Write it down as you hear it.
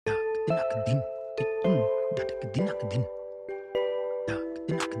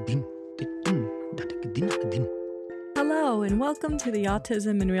Hello, and welcome to the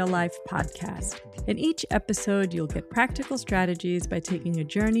Autism in Real Life podcast. In each episode, you'll get practical strategies by taking a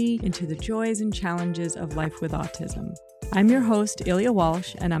journey into the joys and challenges of life with autism. I'm your host, Ilya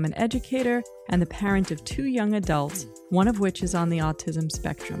Walsh, and I'm an educator and the parent of 2 young adults, one of which is on the autism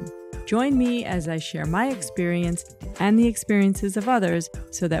spectrum. Join me as I share my experience and the experiences of others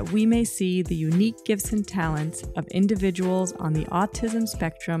so that we may see the unique gifts and talents of individuals on the autism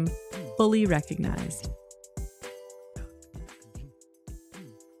spectrum fully recognized.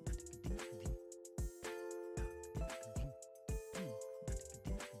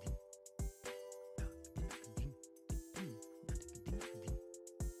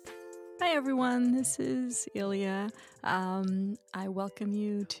 Hi everyone, this is Ilya. I welcome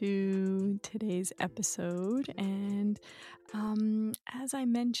you to today's episode, and as I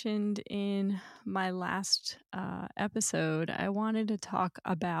mentioned in my last episode, I wanted to talk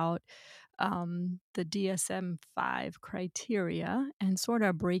about the DSM-5 criteria and sort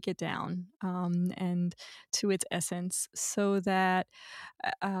of break it down and to its essence so that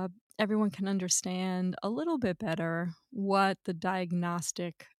everyone can understand a little bit better what the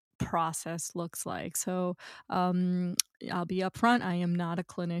diagnostic process looks like. So I'll be upfront, I am not a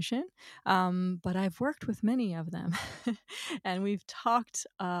clinician, but I've worked with many of them. And we've talked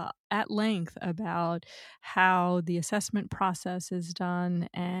at length about how the assessment process is done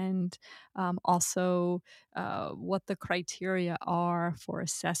and also what the criteria are for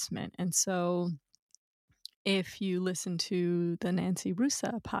assessment. And so if you listen to the Nancy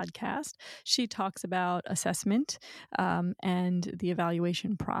Russa podcast, she talks about assessment and the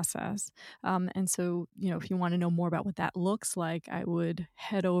evaluation process. And so, if you want to know more about what that looks like, I would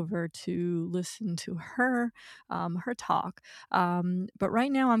head over to listen to her talk. But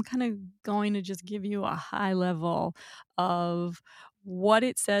right now, I'm kind of going to just give you a high level of what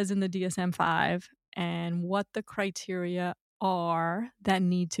it says in the DSM-5 and what the criteria are that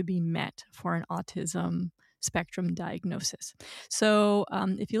need to be met for an autism spectrum diagnosis. So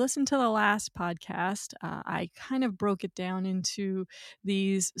if you listen to the last podcast, I kind of broke it down into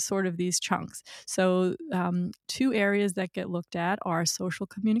these chunks. So 2 areas that get looked at are social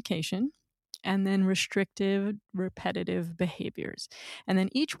communication and then restrictive, repetitive behaviors. And then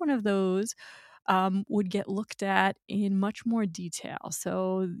each one of those would get looked at in much more detail.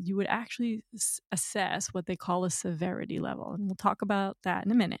 So you would actually assess what they call a severity level. And we'll talk about that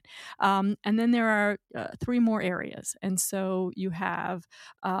in a minute. And then there are 3 more areas. And so you have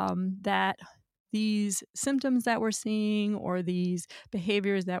that these symptoms that we're seeing or these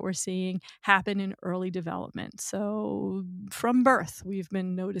behaviors that we're seeing happen in early development. So from birth, we've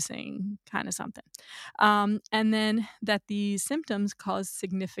been noticing kind of something. And then that these symptoms cause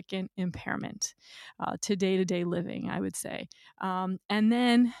significant impairment to day-to-day living, I would say. And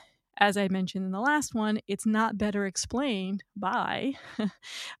then, as I mentioned in the last one, it's not better explained by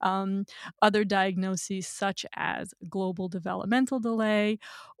other diagnoses such as global developmental delay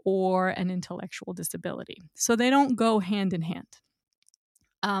or an intellectual disability. So they don't go hand in hand.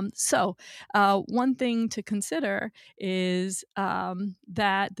 So one thing to consider is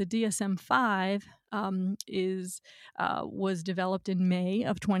that the DSM-5 was developed in May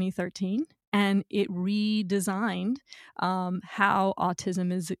of 2013. And it redesigned how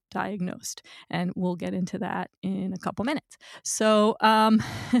autism is diagnosed. And we'll get into that in a couple minutes. So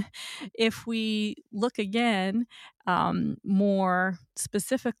if we look again more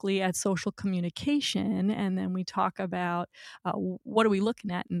specifically at social communication, and then we talk about what are we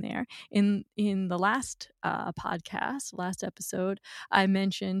looking at in there. In the last podcast, last episode, I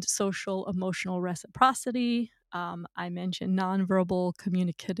mentioned social emotional reciprocity. I mentioned nonverbal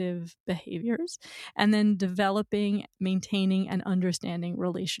communicative behaviors, and then developing, maintaining, and understanding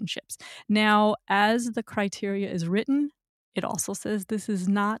relationships. Now, as the criteria is written, it also says this is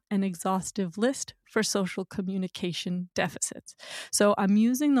not an exhaustive list for social communication deficits. So I'm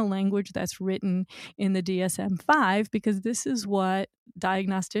using the language that's written in the DSM-5 because this is what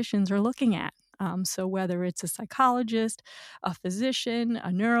diagnosticians are looking at. So whether it's a psychologist, a physician, a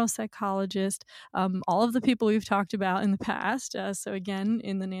neuropsychologist, all of the people we've talked about in the past. So again,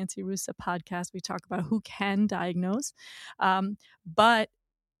 in the Nancy Russa podcast, we talk about who can diagnose. But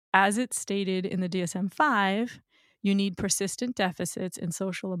as it's stated in the DSM-5, You need persistent deficits in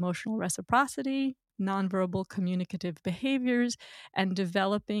social emotional reciprocity, nonverbal communicative behaviors, and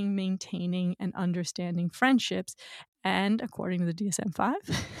developing, maintaining, and understanding friendships. And according to the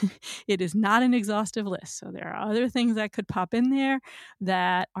DSM-5, it is not an exhaustive list. So there are other things that could pop in there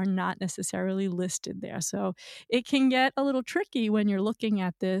that are not necessarily listed there. So it can get a little tricky when you're looking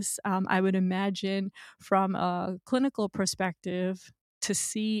at this. I would imagine from a clinical perspective, to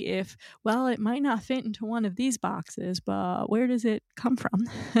see if, well, it might not fit into one of these boxes, but where does it come from?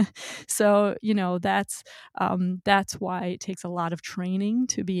 So, that's why it takes a lot of training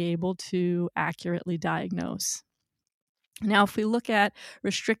to be able to accurately diagnose. Now, if we look at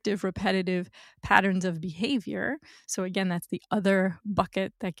restrictive repetitive patterns of behavior, so again, that's the other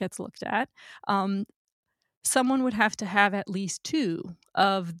bucket that gets looked at, someone would have to have at least 2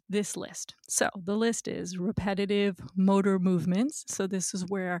 of this list. So the list is repetitive motor movements. So this is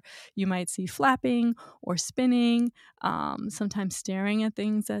where you might see flapping or spinning, sometimes staring at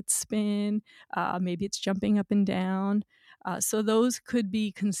things that spin, maybe it's jumping up and down. So those could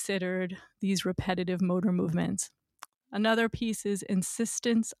be considered these repetitive motor movements. Another piece is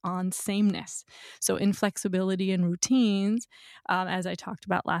insistence on sameness. So inflexibility in routines, as I talked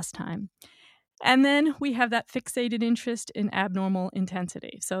about last time. And then we have that fixated interest in abnormal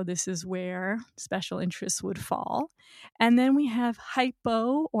intensity. So this is where special interests would fall. And then we have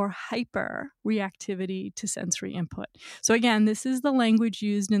hypo or hyper reactivity to sensory input. So again, this is the language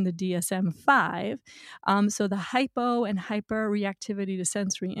used in the DSM-5. So the hypo and hyper reactivity to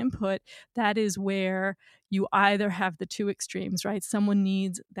sensory input, that is where you either have the 2 extremes, right? Someone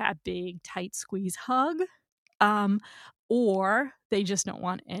needs that big, tight squeeze hug, or they just don't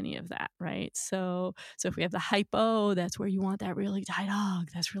want any of that, right? So if we have the hypo, that's where you want that really tight hug.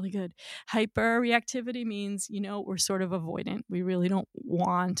 That's really good. Hyper reactivity means, we're sort of avoidant. We really don't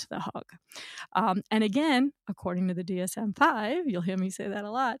want the hug. And again, according to the DSM-5, you'll hear me say that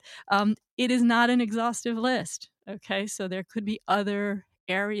a lot, it is not an exhaustive list, okay? So there could be other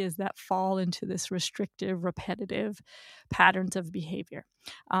areas that fall into this restrictive, repetitive patterns of behavior.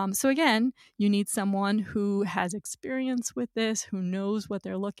 So again, you need someone who has experience with this, who knows what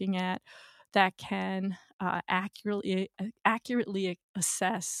they're looking at, that can accurately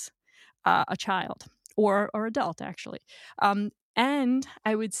assess a child or adult, actually. And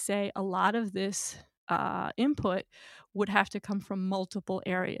I would say a lot of this input would have to come from multiple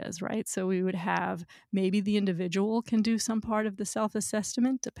areas, right? So we would have maybe the individual can do some part of the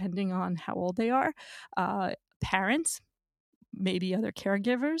self-assessment depending on how old they are, parents, maybe other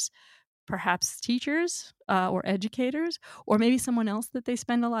caregivers, perhaps teachers or educators, or maybe someone else that they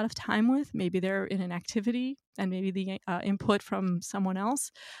spend a lot of time with. Maybe they're in an activity and maybe the input from someone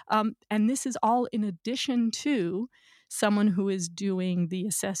else. And this is all in addition to someone who is doing the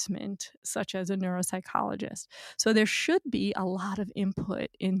assessment, such as a neuropsychologist. So there should be a lot of input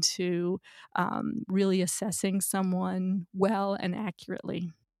into really assessing someone well and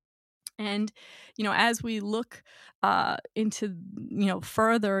accurately. And, as we look into,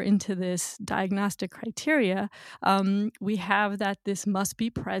 further into this diagnostic criteria, we have that this must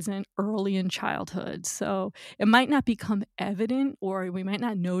be present early in childhood. So it might not become evident, or we might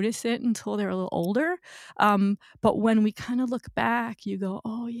not notice it until they're a little older. But when we kind of look back, you go,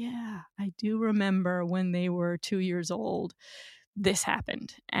 oh yeah, I do remember when they were 2 years old, this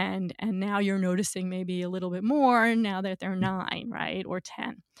happened. And now you're noticing maybe a little bit more now that they're 9, right? Or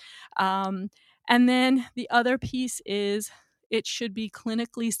 10. And then the other piece is it should be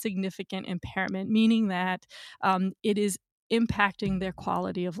clinically significant impairment, meaning that it is impacting their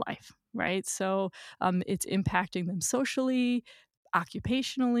quality of life, right? So it's impacting them socially,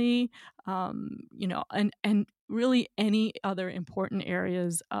 occupationally, and really any other important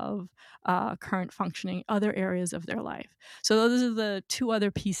areas of current functioning, other areas of their life. So those are the 2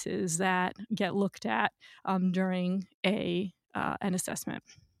 other pieces that get looked at during an assessment.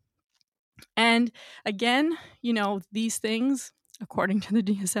 And again, these things, according to the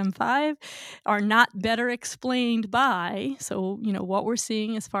DSM-5, are not better explained by, so, what we're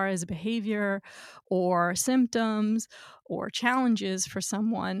seeing as far as behavior or symptoms or challenges for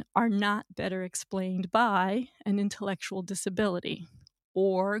someone are not better explained by an intellectual disability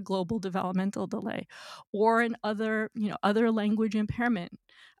or global developmental delay or other language impairment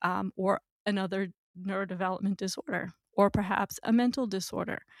or another neurodevelopment disorder, or perhaps a mental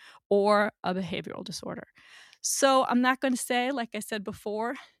disorder or a behavioral disorder. So I'm not going to say, like I said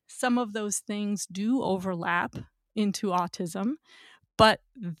before, some of those things do overlap into autism, but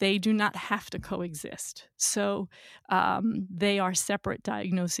they do not have to coexist. So they are separate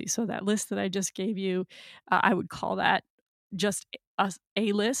diagnoses. So that list that I just gave you, I would call that just a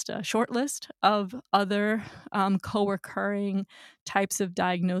short list of other co-occurring types of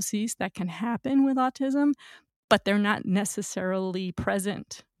diagnoses that can happen with autism, but they're not necessarily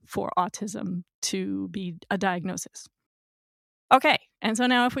present for autism to be a diagnosis. Okay, and so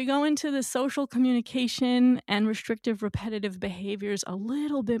now if we go into the social communication and restrictive repetitive behaviors a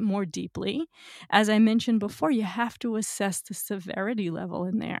little bit more deeply, as I mentioned before, you have to assess the severity level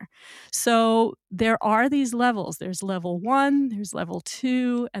in there. So there are these levels. There's level 1, there's level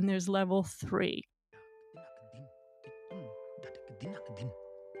 2, and there's level 3.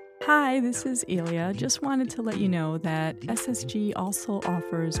 Hi, this is Elia. Just wanted to let you know that SSG also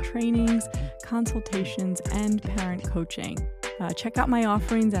offers trainings, consultations, and parent coaching. Check out my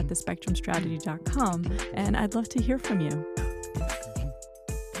offerings at thespectrumstrategy.com, and I'd love to hear from you.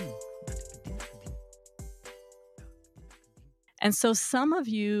 And so some of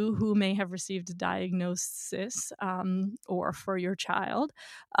you who may have received a diagnosis or for your child,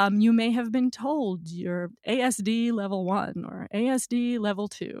 you may have been told you're ASD level 1 or ASD level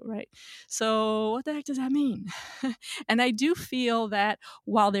 2, right? So what the heck does that mean? And I do feel that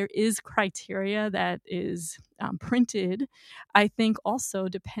while there is criteria that is printed, I think also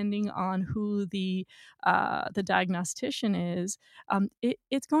depending on who the diagnostician is,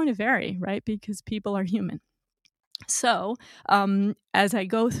 it's going to vary, right? Because people are human. So, as I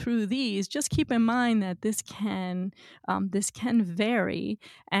go through these, just keep in mind that this can vary.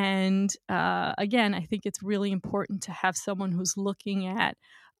 And again, I think it's really important to have someone who's looking at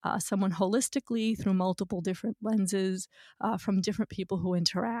someone holistically through multiple different lenses from different people who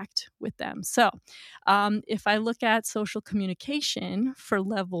interact with them. So, if I look at social communication for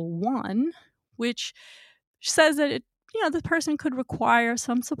level 1, which says that the person could require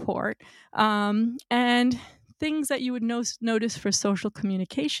some support, and things that you would notice for social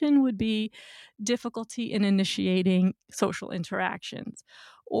communication would be difficulty in initiating social interactions,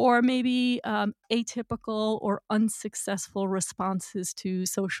 or maybe atypical or unsuccessful responses to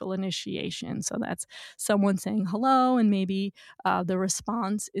social initiation. So that's someone saying hello, and maybe the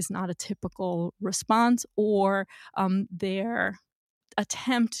response is not a typical response, or their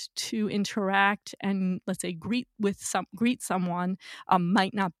attempt to interact and, let's say, greet someone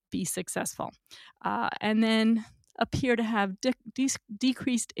might not be successful, and then appear to have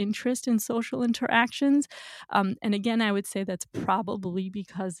decreased interest in social interactions. And again, I would say that's probably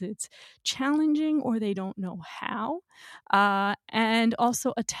because it's challenging or they don't know how. And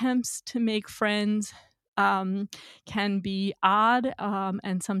also attempts to make friends can be odd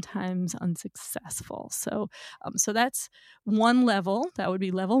and sometimes unsuccessful. So that's one level. That would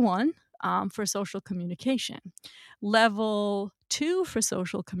be level 1 for social communication. Level 2 for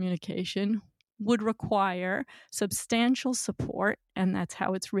social communication would require substantial support, and that's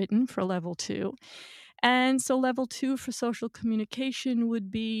how it's written for level 2. And so level 2 for social communication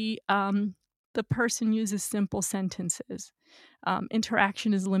would be the person uses simple sentences.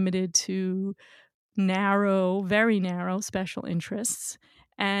 Interaction is limited to very narrow special interests,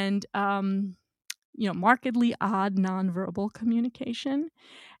 and markedly odd nonverbal communication,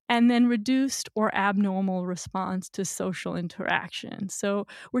 and then reduced or abnormal response to social interaction. So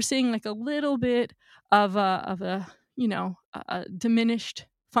we're seeing like a little bit of a diminished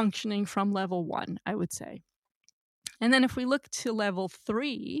functioning from level 1, I would say. And then if we look to level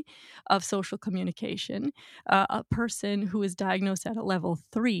 3 of social communication, a person who is diagnosed at a level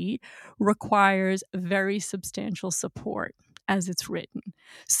 3 requires very substantial support, as it's written.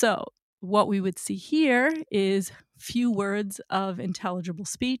 So what we would see here is few words of intelligible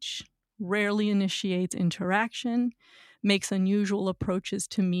speech, rarely initiates interaction, makes unusual approaches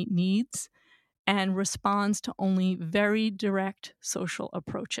to meet needs, and responds to only very direct social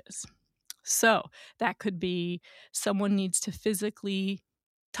approaches. So that could be someone needs to physically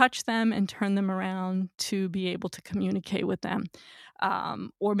touch them and turn them around to be able to communicate with them.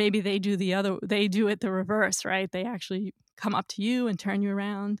 Or maybe they do it the reverse, right? They actually come up to you and turn you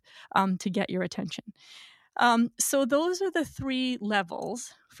around to get your attention. So those are the 3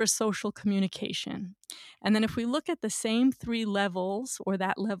 levels for social communication. And then if we look at the same 3 levels, or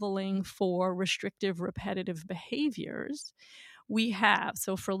that leveling for restrictive repetitive behaviors, we have,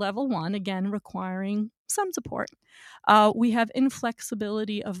 so for level 1, again, requiring some support, we have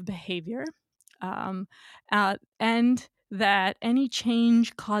inflexibility of behavior, and that any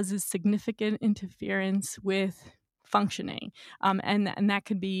change causes significant interference with functioning. And that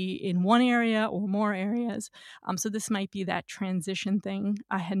could be in one area or more areas. So this might be that transition thing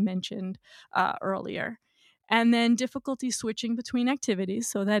I had mentioned earlier. And then difficulty switching between activities.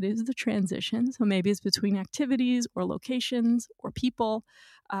 So that is the transition. So maybe it's between activities or locations or people.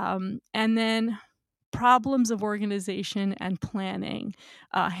 And then problems of organization and planning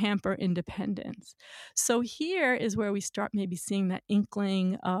hamper independence. So here is where we start maybe seeing that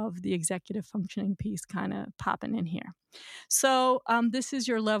inkling of the executive functioning piece kind of popping in here. So this is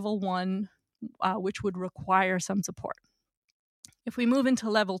your level 1, which would require some support. If we move into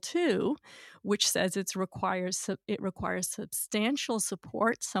level 2, which says it requires substantial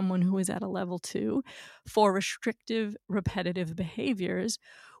support, someone who is at a level 2, for restrictive, repetitive behaviors,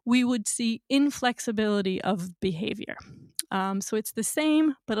 we would see inflexibility of behavior. So it's the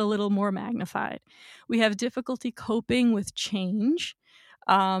same, but a little more magnified. We have difficulty coping with change.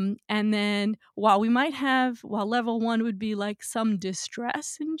 And then while level 1 would be like some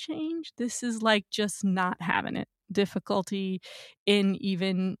distress in change, this is like just not having it. Difficulty in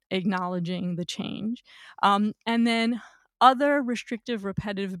even acknowledging the change. And then other restrictive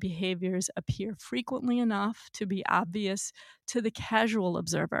repetitive behaviors appear frequently enough to be obvious to the casual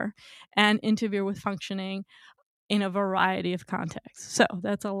observer and interfere with functioning in a variety of contexts. So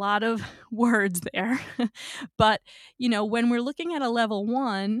that's a lot of words there. But, when we're looking at a level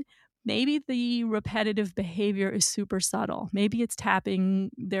 1, maybe the repetitive behavior is super subtle. Maybe it's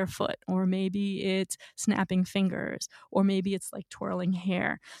tapping their foot, or maybe it's snapping fingers, or maybe it's like twirling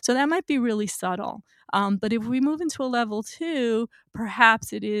hair. So that might be really subtle. But if we move into a level 2,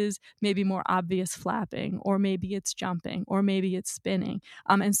 perhaps it is maybe more obvious flapping, or maybe it's jumping, or maybe it's spinning.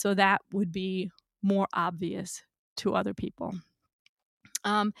 And so that would be more obvious to other people.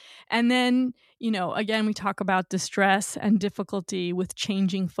 And then, again, we talk about distress and difficulty with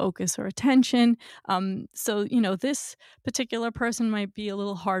changing focus or attention. So, this particular person might be a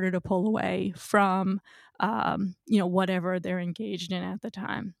little harder to pull away from, whatever they're engaged in at the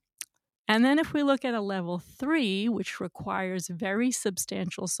time. And then if we look at a level 3, which requires very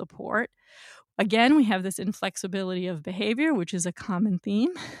substantial support, again, we have this inflexibility of behavior, which is a common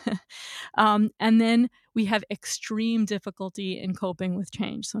theme. And then we have extreme difficulty in coping with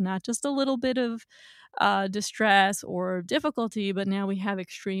change. So not just a little bit of distress or difficulty, but now we have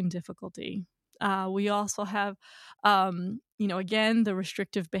extreme difficulty. We also have, again, the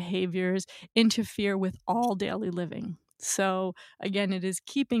restrictive behaviors interfere with all daily living. So again, it is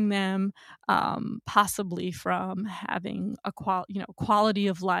keeping them possibly from having a quality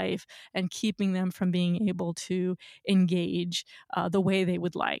of life, and keeping them from being able to engage the way they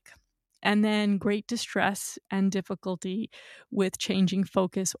would like. And then great distress and difficulty with changing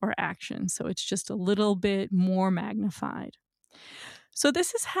focus or action. So it's just a little bit more magnified. So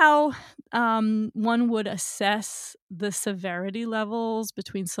this is how one would assess the severity levels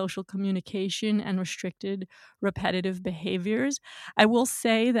between social communication and restricted repetitive behaviors. I will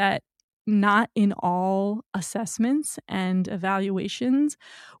say that not in all assessments and evaluations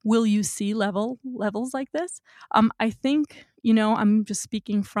will you see levels like this. I think, I'm just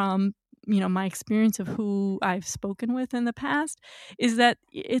speaking from my experience of who I've spoken with in the past, is that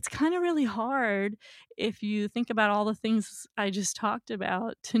it's kind of really hard, if you think about all the things I just talked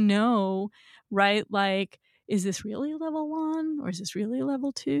about, to know, right? Like, is this really level 1 or is this really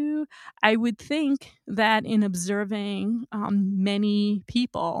level 2? I would think that in observing many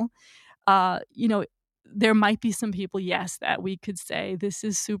people, there might be some people, yes, that we could say this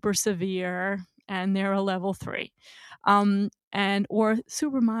is super severe and they're a level 3. Or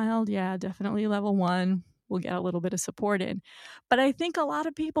super mild, yeah, definitely level 1. We'll get a little bit of support in. But I think a lot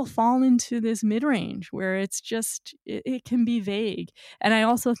of people fall into this mid-range where it's just, it can be vague. And I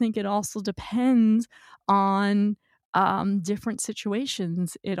also think it also depends on different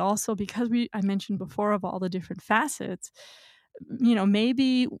situations. It also, because I mentioned before of all the different facets,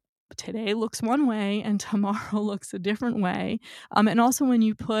 maybe today looks one way and tomorrow looks a different way. And also when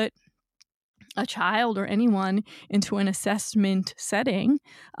you put a child or anyone into an assessment setting,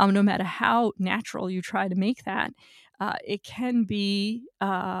 no matter how natural you try to make that, it can be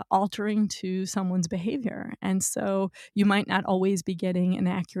altering to someone's behavior. And so you might not always be getting an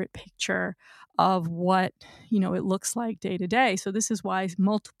accurate picture of what it looks like day to day. So this is why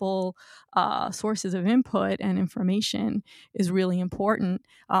multiple sources of input and information is really important,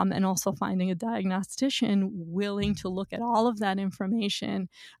 and also finding a diagnostician willing to look at all of that information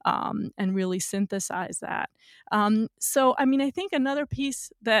and really synthesize that. So, I think another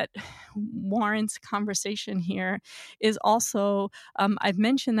piece that warrants conversation here is also, I've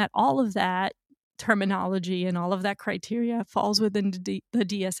mentioned that all of that terminology and all of that criteria falls within the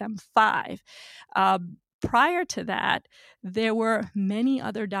DSM-5. Prior to that, there were many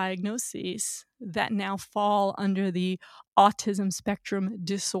other diagnoses that now fall under the autism spectrum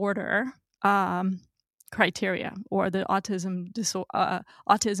disorder criteria, or the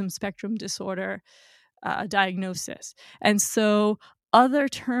autism spectrum disorder diagnosis. And so Other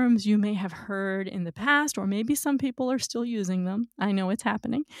terms you may have heard in the past, or maybe some people are still using them, I know it's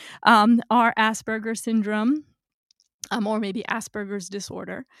happening, are Asperger's syndrome, or maybe Asperger's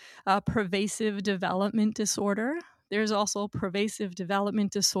disorder, pervasive development disorder. There's also pervasive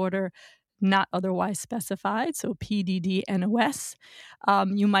development disorder not otherwise specified, so PDD-NOS.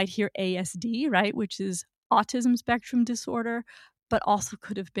 You might hear ASD, right, which is autism spectrum disorder, but also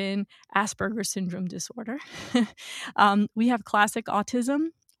could have been Asperger's syndrome disorder. We have classic autism.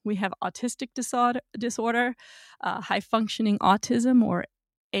 We have autistic disorder, high-functioning autism, or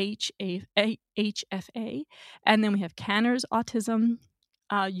HFA, and then we have Kanner's autism.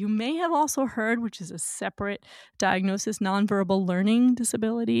 You may have also heard, which is a separate diagnosis, nonverbal learning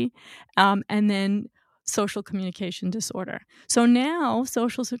disability, and then social communication disorder. So now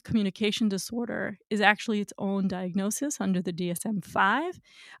social communication disorder is actually its own diagnosis under the DSM-5,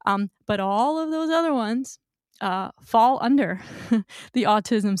 but all of those other ones fall under the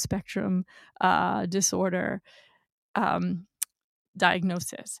autism spectrum disorder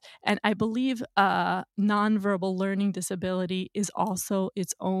diagnosis. And I believe nonverbal learning disability is also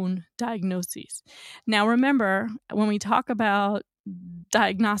its own diagnosis. Now, remember, when we talk about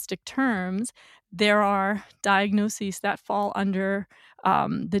diagnostic terms, there are diagnoses that fall under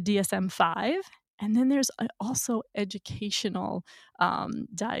the DSM-5, and then there's also educational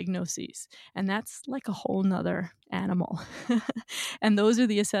diagnoses, and that's like a whole nother animal. And those are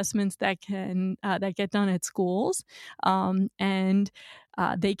the assessments that get done at schools, and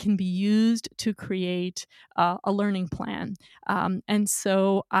they can be used to create a learning plan. And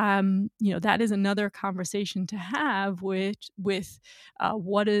so, that is another conversation to have with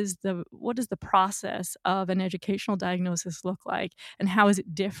what is the process of an educational diagnosis look like, and how is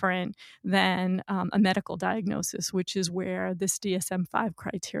it different than a medical diagnosis, which is where this DSM-5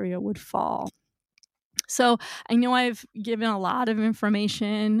 criteria would fall. So I know I've given a lot of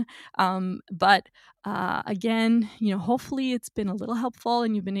information, but again, hopefully it's been a little helpful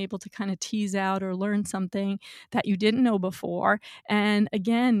and you've been able to kind of tease out or learn something that you didn't know before. And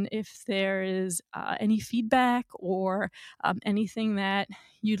again, if there is any feedback or anything that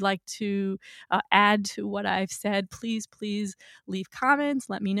you'd like to add to what I've said, please leave comments,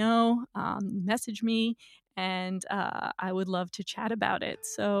 let me know, message me. And I would love to chat about it.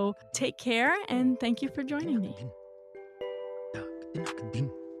 So take care, and thank you for joining me.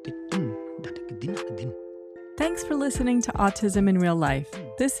 Thanks for listening to Autism in Real Life.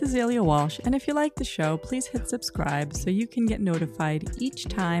 This is Ilya Walsh, and if you like the show, please hit subscribe so you can get notified each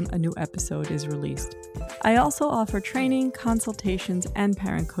time a new episode is released. I also offer training, consultations, and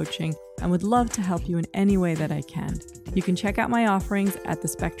parent coaching, and would love to help you in any way that I can. You can check out my offerings at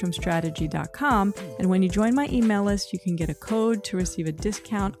thespectrumstrategy.com, and when you join my email list, you can get a code to receive a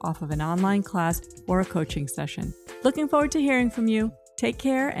discount off of an online class or a coaching session. Looking forward to hearing from you. Take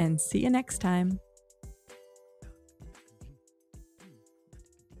care and see you next time.